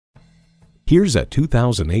Here's a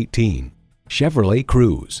 2018 Chevrolet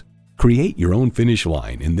Cruze. Create your own finish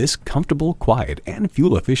line in this comfortable, quiet, and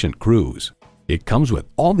fuel-efficient Cruze. It comes with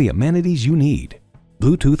all the amenities you need: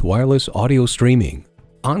 Bluetooth wireless audio streaming,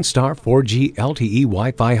 OnStar 4G LTE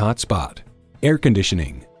Wi-Fi hotspot, air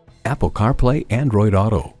conditioning, Apple CarPlay Android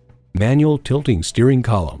Auto, manual tilting steering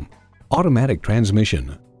column, automatic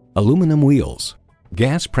transmission, aluminum wheels,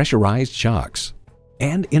 gas pressurized shocks,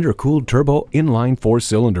 and intercooled turbo inline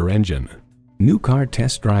 4-cylinder engine. New Car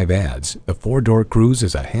Test Drive adds, the 4-door Cruze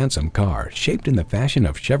is a handsome car shaped in the fashion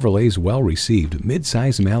of Chevrolet's well-received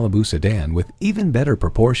mid-size Malibu sedan with even better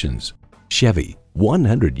proportions. Chevy,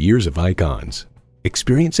 100 years of icons.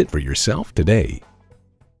 Experience it for yourself today.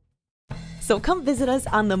 So come visit us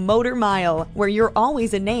on the Motor Mile, where you're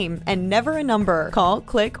always a name and never a number. Call,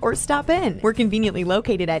 click, or stop in. We're conveniently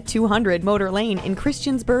located at 200 Motor Lane in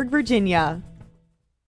Christiansburg, Virginia.